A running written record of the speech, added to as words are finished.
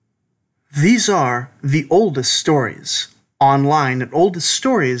These are the oldest stories, online at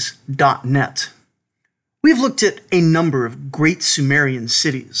oldeststories.net. We've looked at a number of great Sumerian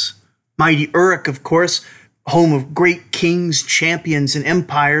cities. Mighty Uruk, of course, home of great kings, champions, and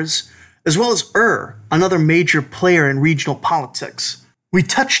empires, as well as another major player in regional politics. We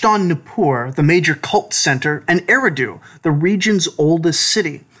touched on Nippur, the major cult center, and Eridu, the region's oldest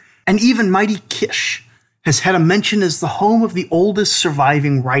city. And even mighty Kish has had a mention as the home of the oldest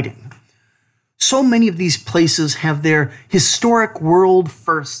surviving writing. So many of these places have their historic world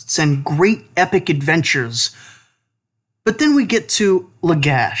firsts and great epic adventures. But then we get to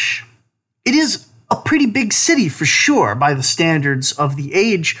Lagash. It is a pretty big city for sure by the standards of the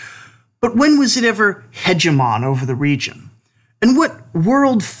age, but when was it ever hegemon over the region? And what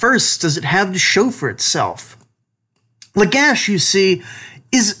world firsts does it have to show for itself? Lagash, you see,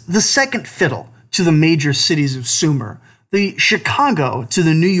 is the second fiddle to the major cities of Sumer, the Chicago to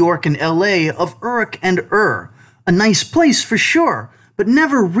the New York and LA of Uruk and Ur. A nice place for sure, but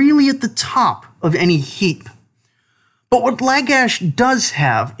never really at the top of any heap. But what Lagash does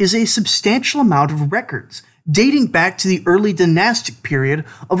have is a substantial amount of records dating back to the early dynastic period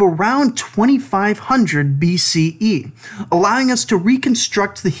of around 2500 BCE, allowing us to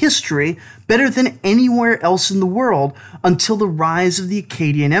reconstruct the history better than anywhere else in the world until the rise of the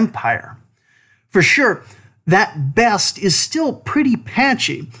Akkadian Empire. For sure, that best is still pretty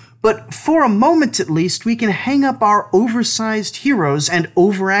patchy, but for a moment at least, we can hang up our oversized heroes and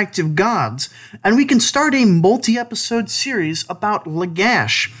overactive gods, and we can start a multi-episode series about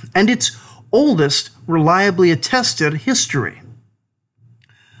Lagash and its oldest, reliably attested history.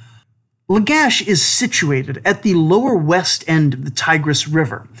 Lagash is situated at the lower west end of the Tigris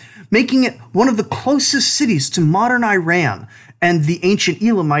River, making it one of the closest cities to modern Iran and the ancient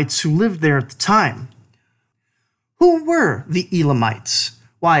Elamites who lived there at the time. Who were the Elamites?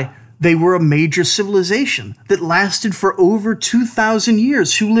 Why, they were a major civilization that lasted for over 2,000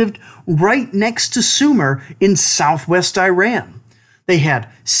 years who lived right next to Sumer in southwest Iran. They had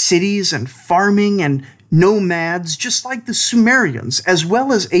cities and farming and nomads just like the Sumerians, as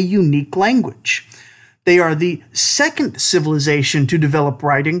well as a unique language. They are the second civilization to develop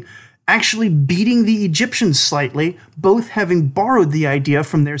writing, actually beating the Egyptians slightly, both having borrowed the idea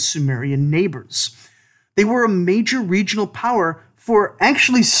from their Sumerian neighbors. They were a major regional power for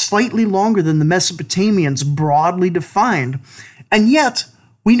actually slightly longer than the Mesopotamians broadly defined, and yet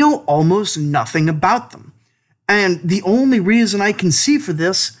we know almost nothing about them. And the only reason I can see for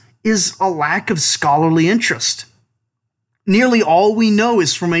this is a lack of scholarly interest. Nearly all we know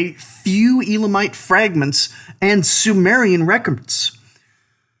is from a few Elamite fragments and Sumerian records.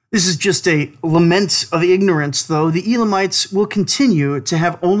 This is just a lament of ignorance, though. The Elamites will continue to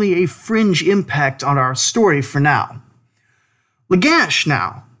have only a fringe impact on our story for now. Lagash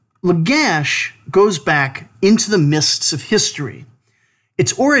now. Lagash goes back into the mists of history.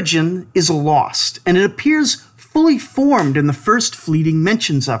 Its origin is lost, and it appears fully formed in the first fleeting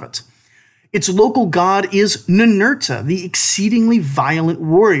mentions of it. Its local god is Ninurta, the exceedingly violent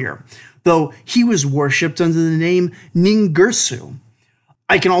warrior, though he was worshipped under the name Ningirsu.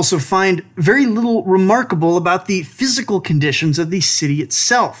 I can also find very little remarkable about the physical conditions of the city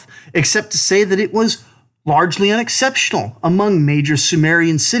itself, except to say that it was largely unexceptional among major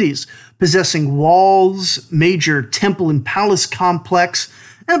Sumerian cities, possessing walls, major temple and palace complex,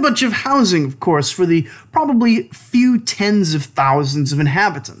 and a bunch of housing, of course, for the probably few tens of thousands of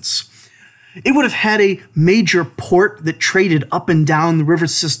inhabitants. It would have had a major port that traded up and down the river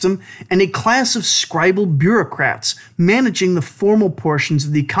system, and a class of scribal bureaucrats managing the formal portions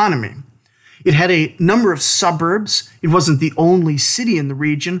of the economy. It had a number of suburbs. It wasn't the only city in the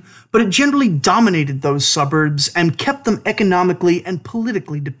region, but it generally dominated those suburbs and kept them economically and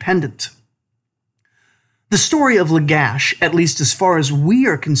politically dependent. The story of Lagash, at least as far as we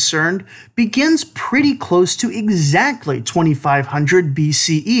are concerned, begins pretty close to exactly 2500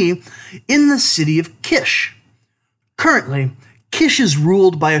 BCE in the city of Kish. Currently, Kish is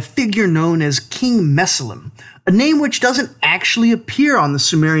ruled by a figure known as King Mesalim, a name which doesn't actually appear on the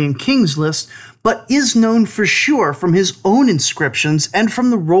Sumerian kings list, but is known for sure from his own inscriptions and from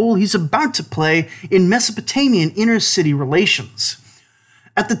the role he's about to play in Mesopotamian inner-city relations.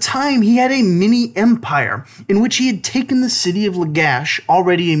 At the time, he had a mini-empire in which he had taken the city of Lagash,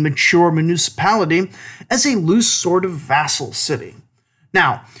 already a mature municipality, as a loose sort of vassal city.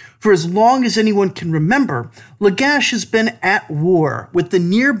 Now, for as long as anyone can remember, Lagash has been at war with the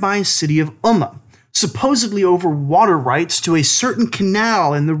nearby city of Umma, supposedly over water rights to a certain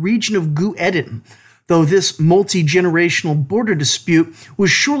canal in the region of Gu-Edin, though this multi-generational border dispute was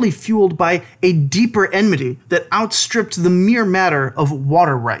surely fueled by a deeper enmity that outstripped the mere matter of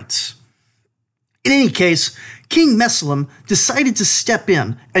water rights. In any case, King Meselam decided to step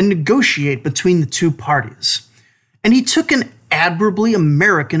in and negotiate between the two parties. And he took an admirably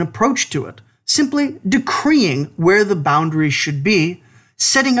American approach to it, simply decreeing where the boundaries should be,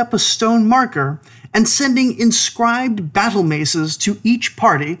 setting up a stone marker, and sending inscribed battle maces to each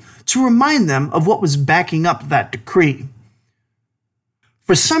party to remind them of what was backing up that decree.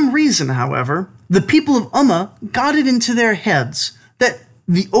 For some reason, however, the people of Umma got it into their heads that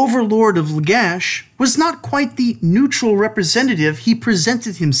the overlord of Lagash was not quite the neutral representative he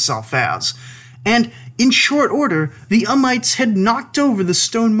presented himself as, and in short order, the Ummites had knocked over the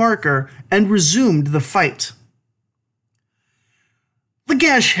stone marker and resumed the fight.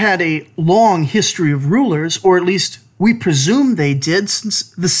 Lagash had a long history of rulers, or at least we presume they did, since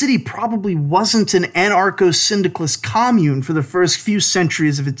the city probably wasn't an anarcho-syndicalist commune for the first few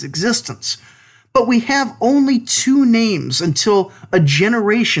centuries of its existence. But we have only two names until a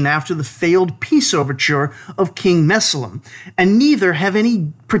generation after the failed peace overture of King Meselam, and neither have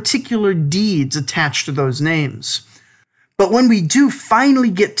any particular deeds attached to those names. But when we do finally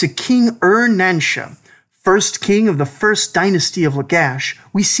get to King Nansha, first king of the first dynasty of Lagash,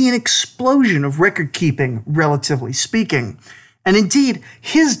 we see an explosion of record-keeping, relatively speaking. And indeed,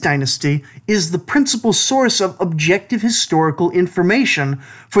 his dynasty is the principal source of objective historical information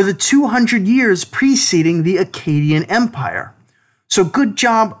for the 200 years preceding the Akkadian Empire. So good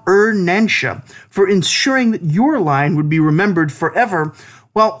job, Nansha, for ensuring that your line would be remembered forever,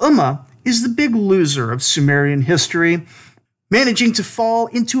 while Umma is the big loser of Sumerian history, managing to fall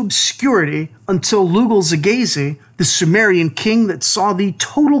into obscurity until Lugal-Zaghazi, the Sumerian king that saw the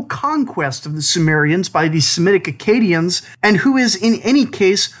total conquest of the Sumerians by the Semitic Akkadians, and who is in any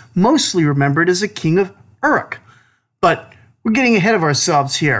case mostly remembered as a king of Uruk. But we're getting ahead of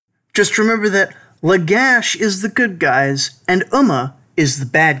ourselves here. Just remember that Lagash is the good guys and Umma is the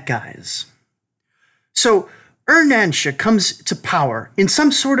bad guys. So Nansha comes to power in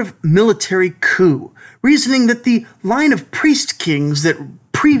some sort of military coup, reasoning that the line of priest kings that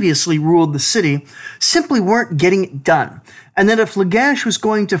previously ruled the city simply weren't getting it done, and that if Lagash was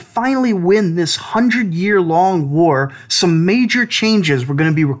going to finally win this 100-year-long war, some major changes were going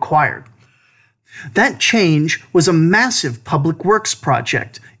to be required. That change was a massive public works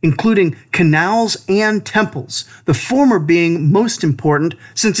project, including canals and temples, the former being most important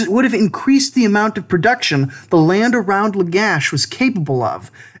since it would have increased the amount of production the land around Lagash was capable of,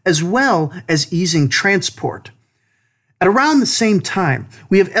 as well as easing transport. At around the same time,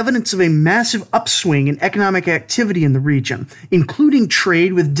 we have evidence of a massive upswing in economic activity in the region, including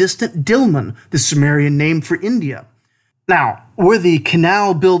trade with distant Dilmun, the Sumerian name for India. Now, were the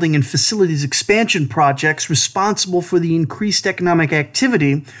canal building and facilities expansion projects responsible for the increased economic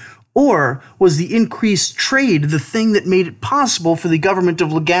activity, or was the increased trade the thing that made it possible for the government of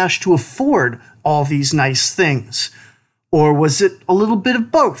Lagash to afford all these nice things? Or was it a little bit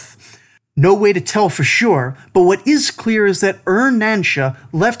of both? No way to tell for sure, but what is clear is that Nansha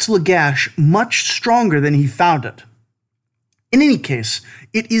left Lagash much stronger than he found it. In any case,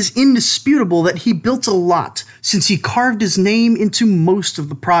 it is indisputable that he built a lot, since he carved his name into most of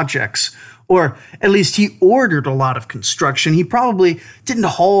the projects. Or at least he ordered a lot of construction. He probably didn't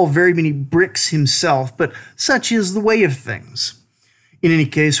haul very many bricks himself, but such is the way of things. In any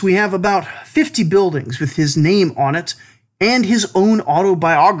case, we have about 50 buildings with his name on it, and his own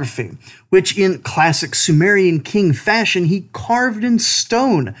autobiography, which in classic Sumerian king fashion he carved in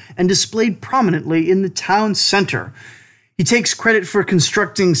stone and displayed prominently in the town center. He takes credit for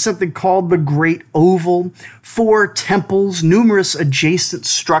constructing something called the Great Oval, 4 temples, numerous adjacent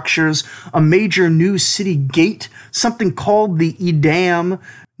structures, a major new city gate, something called the Edam,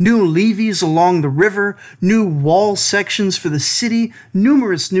 new levees along the river, new wall sections for the city,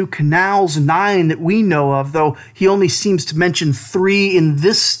 numerous new canals, 9 that we know of, though he only seems to mention 3 in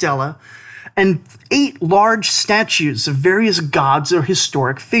this stela, and 8 large statues of various gods or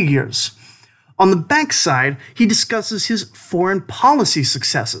historic figures. On the backside, he discusses his foreign policy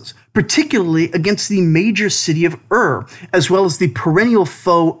successes, particularly against the major city of as well as the perennial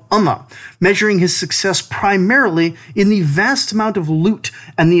foe Umma, measuring his success primarily in the vast amount of loot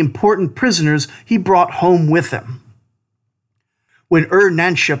and the important prisoners he brought home with him. When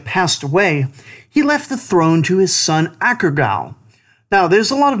Nansha passed away, he left the throne to his son Akurgal. Now,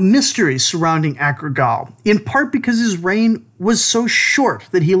 there's a lot of mystery surrounding Akurgal, in part because his reign was so short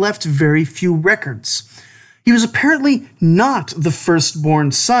that he left very few records. He was apparently not the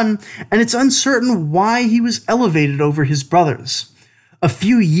firstborn son, and it's uncertain why he was elevated over his brothers. A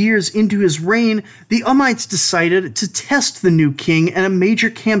few years into his reign, the Ummites decided to test the new king, and a major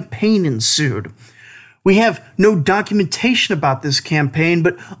campaign ensued. We have no documentation about this campaign,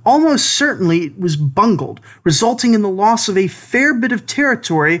 but almost certainly it was bungled, resulting in the loss of a fair bit of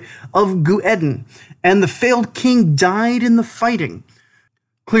territory of Gueddin, and the failed king died in the fighting,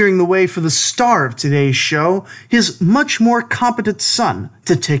 clearing the way for the star of today's show, his much more competent son,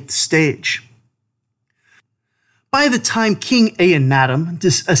 to take the stage. By the time King Eannatum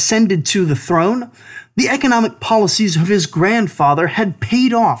ascended to the throne, the economic policies of his grandfather had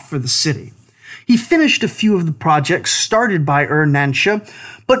paid off for the city. He finished a few of the projects started by Ur-Nansha,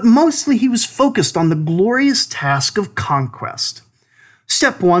 but mostly he was focused on the glorious task of conquest.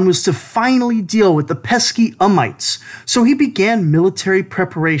 Step one was to finally deal with the pesky Ummites, so he began military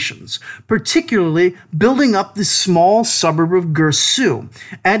preparations, particularly building up the small suburb of Gursu,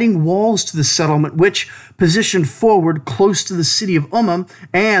 adding walls to the settlement which, positioned forward close to the city of Ummah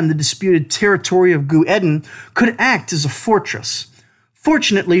and the disputed territory of Gueddin, could act as a fortress.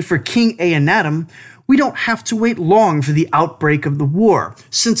 Fortunately for King Eannatum, we don't have to wait long for the outbreak of the war,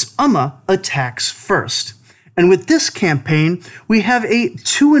 since Ummah attacks first. And with this campaign, we have a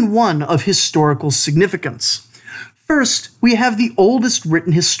 2-in-1 of historical significance. First, we have the oldest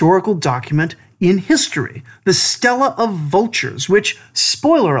written historical document in history, the Stela of Vultures, which,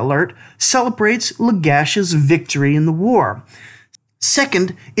 spoiler alert, celebrates Lagash's victory in the war.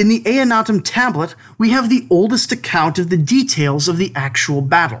 Second, in the Eannatum tablet, we have the oldest account of the details of the actual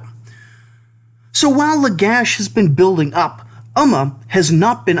battle. So while Lagash has been building up, Ummah has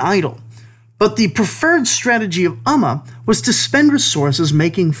not been idle. But the preferred strategy of Ummah was to spend resources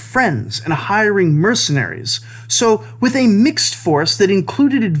making friends and hiring mercenaries. So with a mixed force that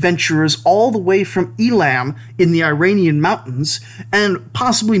included adventurers all the way from Elam in the Iranian mountains, and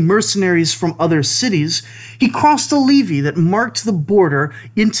possibly mercenaries from other cities, he crossed a levee that marked the border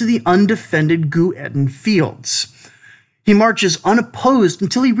into the undefended Gueddin fields. He marches unopposed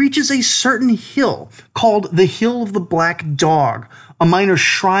until he reaches a certain hill called the Hill of the Black Dog, a minor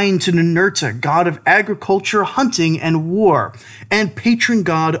shrine to Ninurta, god of agriculture, hunting, and war, and patron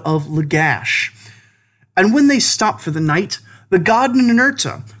god of Lagash. And when they stop for the night, the god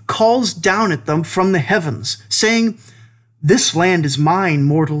Ninurta calls down at them from the heavens, saying, "This land is mine,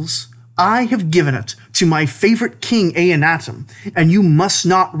 mortals. I have given it to my favorite king Eannatum, and you must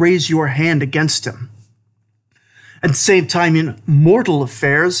not raise your hand against him." At the same time, in mortal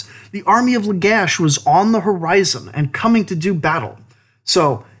affairs, the army of Lagash was on the horizon and coming to do battle.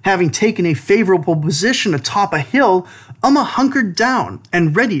 So, having taken a favorable position atop a hill, Ummah hunkered down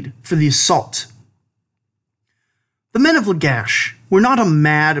and readied for the assault. The men of Lagash were not a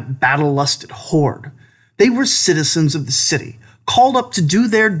mad, battle-lusted horde. They were citizens of the city, called up to do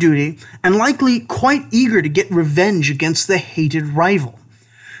their duty, and likely quite eager to get revenge against the hated rival.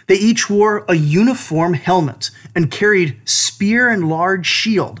 They each wore a uniform helmet and carried spear and large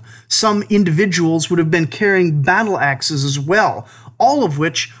shield. Some individuals would have been carrying battle axes as well, all of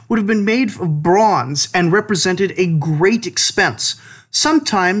which would have been made of bronze and represented a great expense,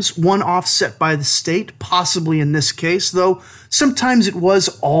 sometimes one offset by the state, possibly in this case, though sometimes it was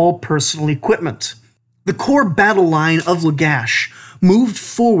all personal equipment. The core battle line of Lagash moved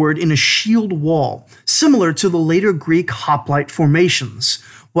forward in a shield wall, similar to the later Greek hoplite formations,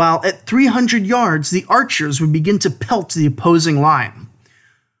 while at 300 yards the archers would begin to pelt the opposing line.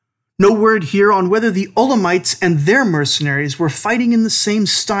 No word here on whether the Elamites and their mercenaries were fighting in the same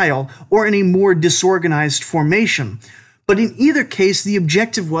style or in a more disorganized formation, but in either case the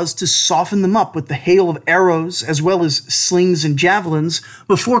objective was to soften them up with the hail of arrows as well as slings and javelins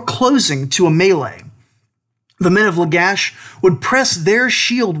before closing to a melee. The men of Lagash would press their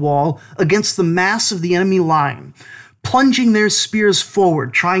shield wall against the mass of the enemy line, plunging their spears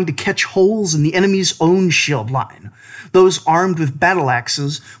forward, trying to catch holes in the enemy's own shield line. Those armed with battle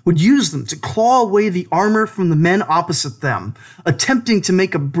axes would use them to claw away the armor from the men opposite them, attempting to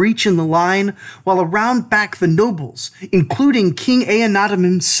make a breach in the line, while around back the nobles, including King Eannatum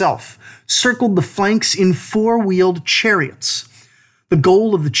himself, circled the flanks in four-wheeled chariots. The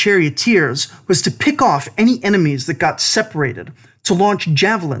goal of the charioteers was to pick off any enemies that got separated, to launch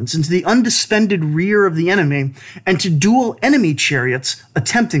javelins into the undefended rear of the enemy, and to duel enemy chariots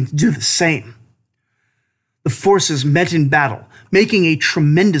attempting to do the same. The forces met in battle, making a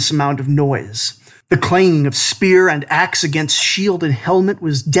tremendous amount of noise. The clanging of spear and axe against shield and helmet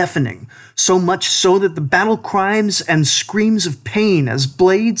was deafening, so much so that the battle cries and screams of pain as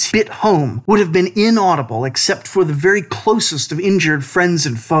blades bit home would have been inaudible except for the very closest of injured friends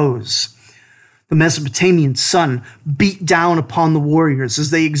and foes. The Mesopotamian sun beat down upon the warriors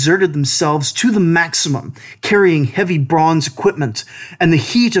as they exerted themselves to the maximum, carrying heavy bronze equipment, and the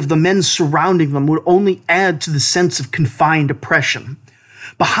heat of the men surrounding them would only add to the sense of confined oppression.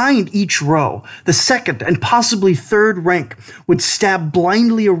 Behind each row, the second and possibly third rank would stab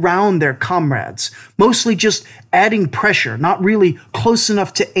blindly around their comrades, mostly just adding pressure, not really close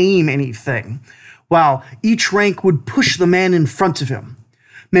enough to aim anything, while each rank would push the man in front of him.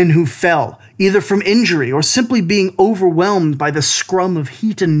 Men who fell, either from injury or simply being overwhelmed by the scrum of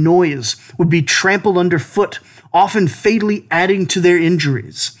heat and noise, would be trampled underfoot, often fatally adding to their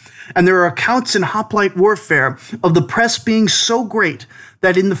injuries. And there are accounts in hoplite warfare of the press being so great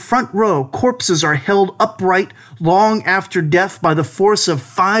that in the front row, corpses are held upright long after death by the force of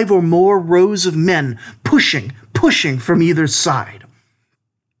 5 or more rows of men, pushing from either side.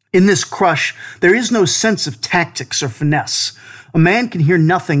 In this crush, there is no sense of tactics or finesse. A man can hear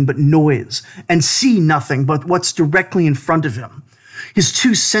nothing but noise and see nothing but what's directly in front of him. His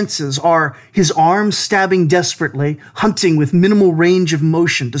two senses are his arms stabbing desperately, hunting with minimal range of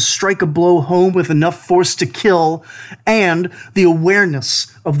motion to strike a blow home with enough force to kill, and the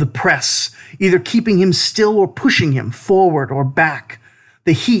awareness of the press, either keeping him still or pushing him forward or back.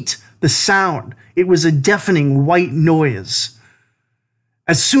 The heat, the sound, it was a deafening white noise.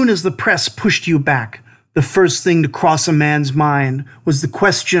 As soon as the press pushed you back, the first thing to cross a man's mind was the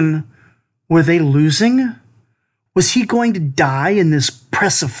question, were they losing? Was he going to die in this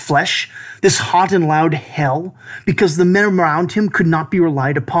press of flesh, this hot and loud hell, because the men around him could not be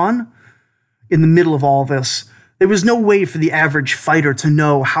relied upon? In the middle of all this, there was no way for the average fighter to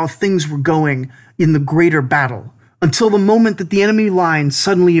know how things were going in the greater battle, until the moment that the enemy line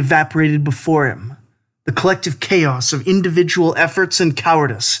suddenly evaporated before him. The collective chaos of individual efforts and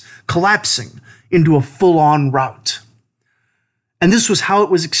cowardice collapsing into a full-on rout. And this was how it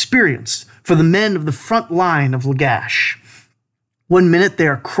was experienced for the men of the front line of Lagash. 1 minute they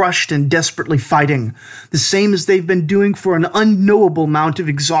are crushed and desperately fighting, the same as they've been doing for an unknowable amount of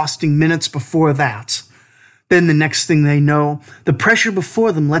exhausting minutes before that. Then the next thing they know, the pressure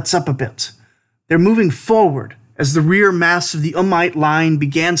before them lets up a bit. They're moving forward as the rear mass of the Ummite line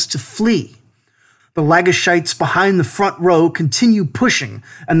begins to flee. The Lagashites behind the front row continue pushing,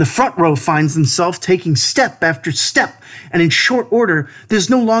 and the front row finds themselves taking step after step, and in short order, there's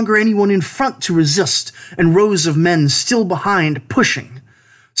no longer anyone in front to resist, and rows of men still behind pushing.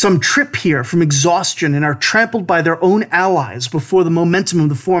 Some trip here from exhaustion and are trampled by their own allies before the momentum of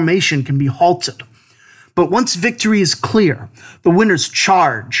the formation can be halted. But once victory is clear, the winners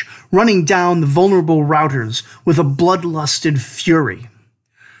charge, running down the vulnerable routers with a bloodlusted fury.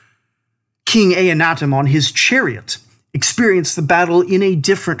 King Eannatum on his chariot experienced the battle in a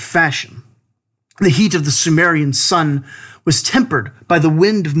different fashion. The heat of the Sumerian sun was tempered by the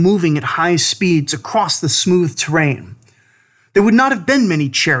wind moving at high speeds across the smooth terrain. There would not have been many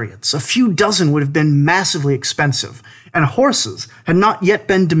chariots, a few dozen would have been massively expensive, and horses had not yet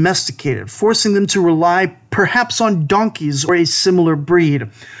been domesticated, forcing them to rely perhaps on donkeys or a similar breed.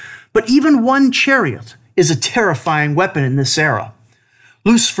 But even one chariot is a terrifying weapon in this era.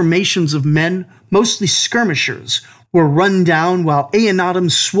 Loose formations of men, mostly skirmishers, were run down while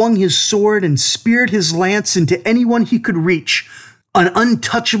Eannatum swung his sword and speared his lance into anyone he could reach, an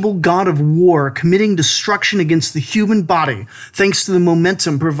untouchable god of war committing destruction against the human body thanks to the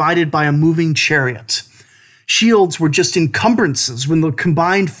momentum provided by a moving chariot. Shields were just encumbrances when the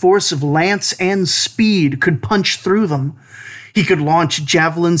combined force of lance and speed could punch through them. He could launch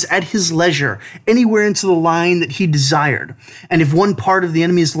javelins at his leisure anywhere into the line that he desired, and if one part of the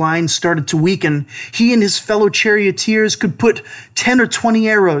enemy's line started to weaken, he and his fellow charioteers could put 10 or 20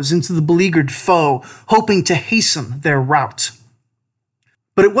 arrows into the beleaguered foe, hoping to hasten their rout.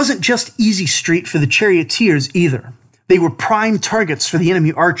 But it wasn't just easy street for the charioteers either. They were prime targets for the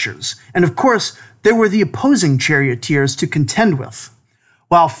enemy archers, and of course, there were the opposing charioteers to contend with.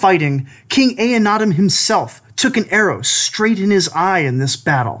 While fighting, King Eannatum himself took an arrow straight in his eye in this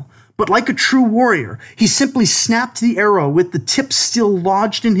battle, but like a true warrior, he simply snapped the arrow with the tip still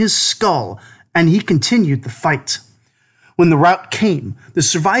lodged in his skull, and he continued the fight. When the rout came, the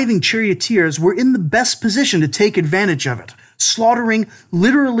surviving charioteers were in the best position to take advantage of it, slaughtering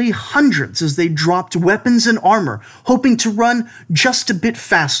literally hundreds as they dropped weapons and armor, hoping to run just a bit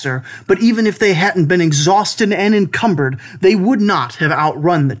faster, but even if they hadn't been exhausted and encumbered, they would not have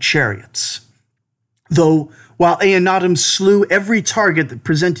outrun the chariots. Though, while Eannatum slew every target that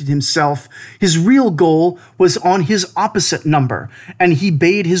presented himself, his real goal was on his opposite number, and he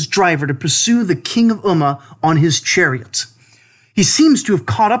bade his driver to pursue the king of Umma on his chariot. He seems to have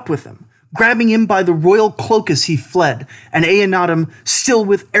caught up with him, grabbing him by the royal cloak as he fled, and Eannatum, still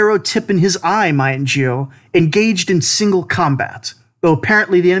with arrow tip in his eye, mind you, engaged in single combat, though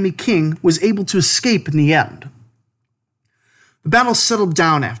apparently the enemy king was able to escape in the end. The battle settled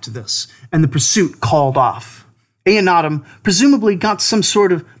down after this, and the pursuit called off. Aenatum presumably got some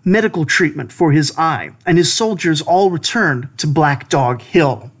sort of medical treatment for his eye, and his soldiers all returned to Black Dog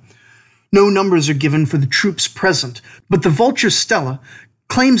Hill. No numbers are given for the troops present, but the Vulture Stela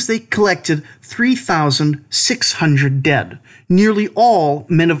claims they collected 3,600 dead, nearly all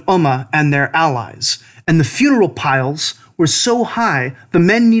men of Umma and their allies, and the funeral piles were so high the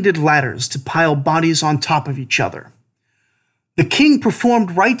men needed ladders to pile bodies on top of each other. The king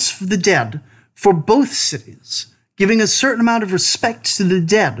performed rites for the dead for both cities, giving a certain amount of respect to the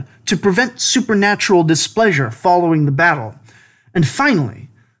dead to prevent supernatural displeasure following the battle. And finally,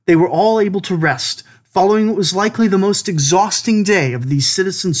 they were all able to rest, following what was likely the most exhausting day of these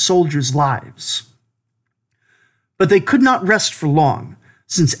citizen soldiers' lives. But they could not rest for long,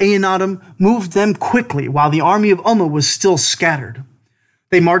 since Aenatum moved them quickly while the army of Umma was still scattered.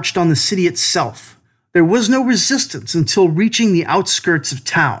 They marched on the city itself. There was no resistance until reaching the outskirts of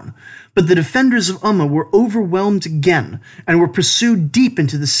town, but the defenders of Umma were overwhelmed again and were pursued deep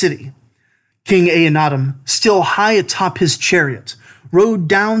into the city. King Aenatum, still high atop his chariot, rode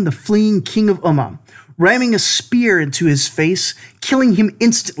down the fleeing king of Umma, ramming a spear into his face, killing him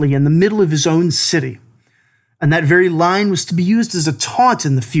instantly in the middle of his own city. And that very line was to be used as a taunt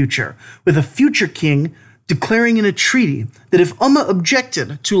in the future, with a future king declaring in a treaty that if Umma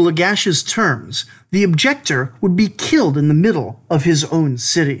objected to Lagash's terms, the objector would be killed in the middle of his own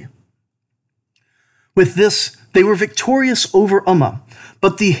city. With this, they were victorious over Umma,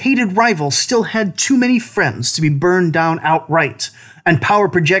 but the hated rival still had too many friends to be burned down outright, and power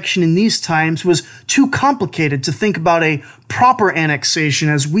projection in these times was too complicated to think about a proper annexation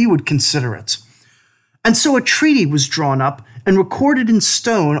as we would consider it. And so a treaty was drawn up and recorded in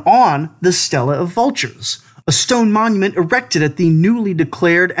stone on the Stela of Vultures, a stone monument erected at the newly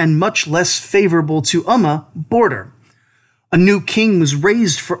declared and much less favorable to Umma border. A new king was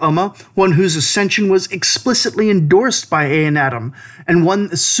raised for Umma, one whose ascension was explicitly endorsed by Aenatum, and one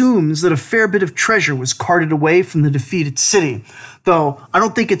assumes that a fair bit of treasure was carted away from the defeated city, though I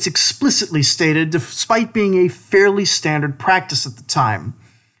don't think it's explicitly stated despite being a fairly standard practice at the time.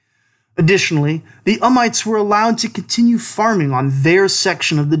 Additionally, the Ummites were allowed to continue farming on their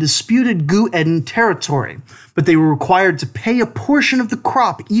section of the disputed Gu Eden territory, but they were required to pay a portion of the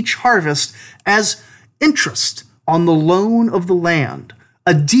crop each harvest as interest on the loan of the land,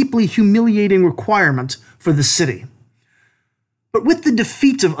 a deeply humiliating requirement for the city. But with the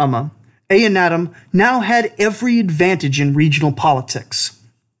defeat of Umma, Aenatum now had every advantage in regional politics.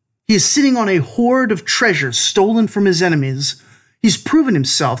 He is sitting on a hoard of treasure stolen from his enemies. He's proven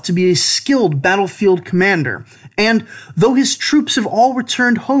himself to be a skilled battlefield commander, and though his troops have all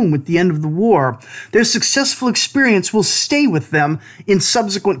returned home with the end of the war, their successful experience will stay with them in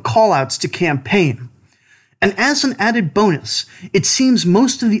subsequent callouts to campaign. And as an added bonus, it seems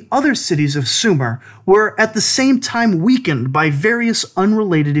most of the other cities of Sumer were at the same time weakened by various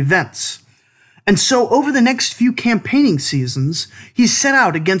unrelated events. And so over the next few campaigning seasons, he set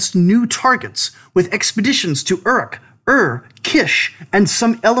out against new targets with expeditions to Uruk, Kish, and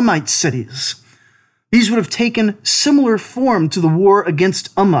some Elamite cities. These would have taken similar form to the war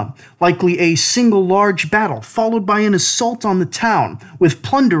against Umma, likely a single large battle followed by an assault on the town, with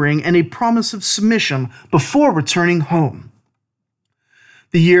plundering and a promise of submission before returning home.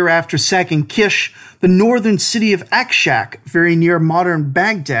 The year after sacking Kish, the northern city of Akshak, very near modern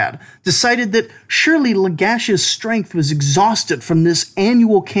Baghdad, decided that surely Lagash's strength was exhausted from this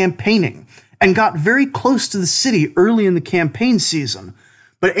annual campaigning, and got very close to the city early in the campaign season.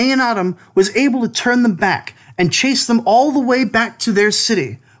 But Aenatum was able to turn them back and chase them all the way back to their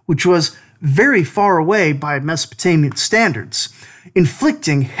city, which was very far away by Mesopotamian standards,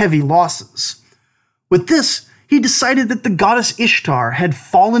 inflicting heavy losses. With this, he decided that the goddess Ishtar had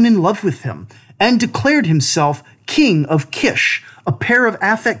fallen in love with him and declared himself king of Kish, a pair of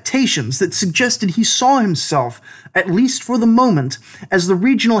affectations that suggested he saw himself, at least for the moment, as the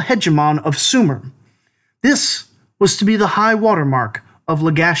regional hegemon of Sumer. This was to be the high watermark of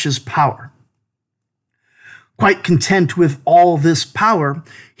Lagash's power. Quite content with all this power,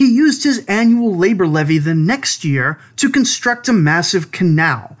 he used his annual labor levy the next year to construct a massive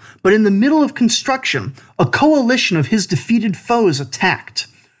canal, but in the middle of construction, a coalition of his defeated foes attacked.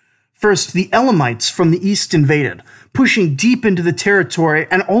 First, the Elamites from the east invaded, pushing deep into the territory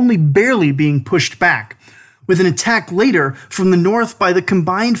and only barely being pushed back, with an attack later from the north by the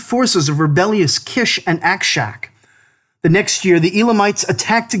combined forces of rebellious Kish and Akshak. The next year, the Elamites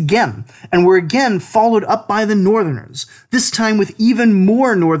attacked again and were again followed up by the Northerners, this time with even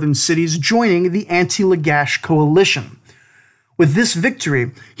more northern cities joining the anti-Lagash coalition. With this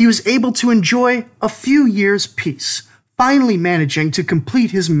victory, he was able to enjoy a few years' peace, finally managing to complete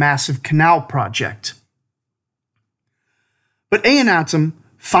his massive canal project. But Eannatum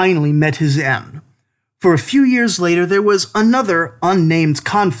finally met his end. For a few years later, there was another unnamed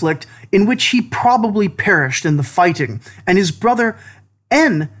conflict in which he probably perished in the fighting, and his brother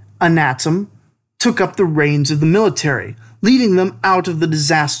En-Annatum took up the reins of the military, leading them out of the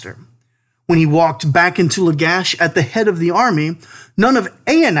disaster. When he walked back into Lagash at the head of the army, none of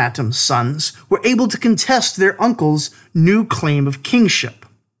Eannatum's sons were able to contest their uncle's new claim of kingship.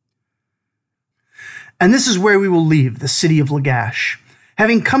 And this is where we will leave the city of Lagash.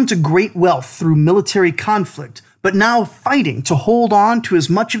 Having come to great wealth through military conflict, but now fighting to hold on to as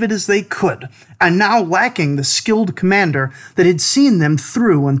much of it as they could, and now lacking the skilled commander that had seen them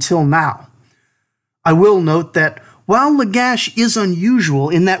through until now. I will note that while Lagash is unusual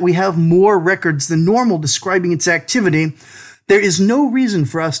in that we have more records than normal describing its activity, there is no reason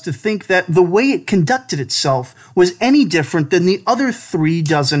for us to think that the way it conducted itself was any different than the other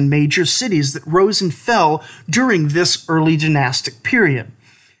 36 major cities that rose and fell during this early dynastic period.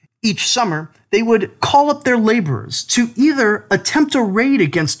 Each summer, they would call up their laborers to either attempt a raid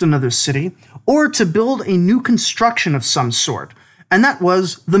against another city or to build a new construction of some sort, and that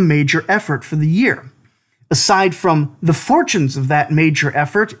was the major effort for the year. Aside from the fortunes of that major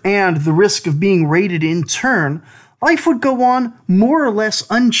effort and the risk of being raided in turn, life would go on more or less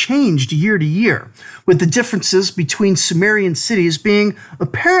unchanged year to year, with the differences between Sumerian cities being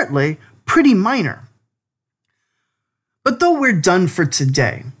apparently pretty minor. But though we're done for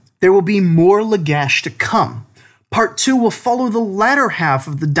today, there will be more Lagash to come. Part 2 will follow the latter half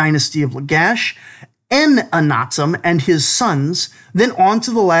of the dynasty of Lagash, En-Annatum and his sons, then on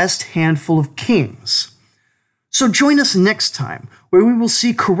to the last handful of kings. So join us next time, where we will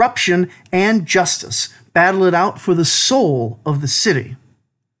see corruption and justice battle it out for the soul of the city.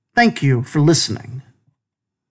 Thank you for listening.